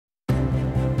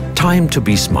time to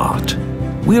be smart.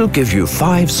 We'll give you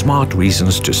 5 smart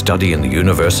reasons to study in the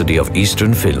University of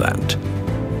Eastern Finland.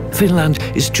 Finland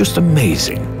is just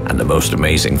amazing, and the most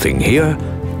amazing thing here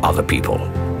are the people.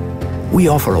 We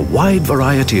offer a wide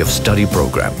variety of study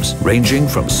programs, ranging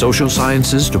from social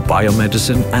sciences to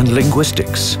biomedicine and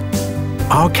linguistics.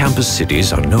 Our campus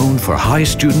cities are known for high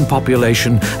student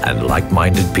population and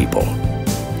like-minded people.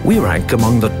 We rank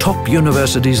among the top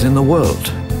universities in the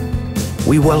world.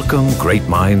 We welcome great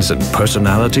minds and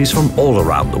personalities from all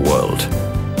around the world.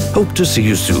 Hope to see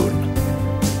you soon.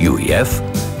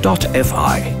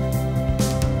 UEF.fi